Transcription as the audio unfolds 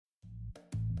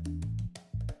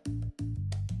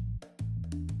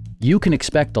You can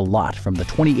expect a lot from the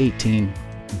 2018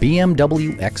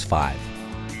 BMW X5.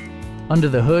 Under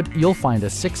the hood, you'll find a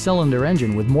 6-cylinder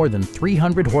engine with more than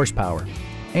 300 horsepower.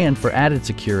 And for added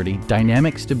security,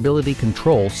 dynamic stability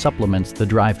control supplements the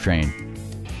drivetrain.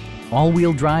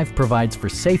 All-wheel drive provides for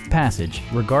safe passage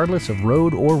regardless of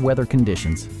road or weather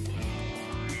conditions.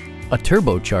 A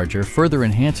turbocharger further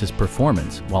enhances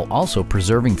performance while also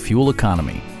preserving fuel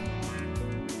economy.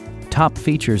 Top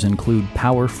features include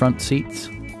power front seats,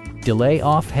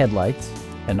 delay-off headlights,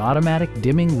 an automatic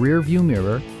dimming rear-view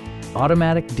mirror,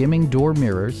 automatic dimming door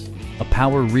mirrors, a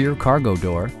power rear cargo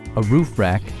door, a roof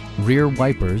rack, rear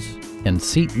wipers, and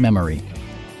seat memory.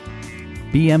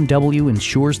 BMW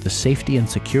ensures the safety and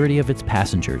security of its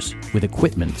passengers with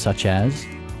equipment such as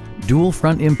dual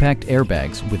front impact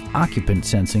airbags with occupant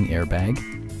sensing airbag,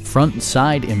 front and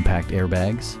side impact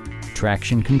airbags,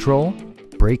 traction control,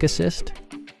 brake assist,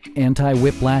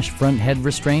 anti-whiplash front head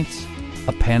restraints,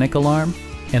 a panic alarm,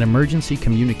 an emergency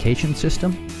communication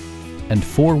system, and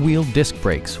 4-wheel disc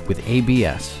brakes with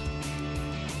ABS.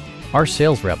 Our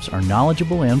sales reps are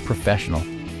knowledgeable and professional.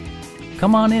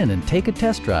 Come on in and take a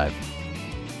test drive.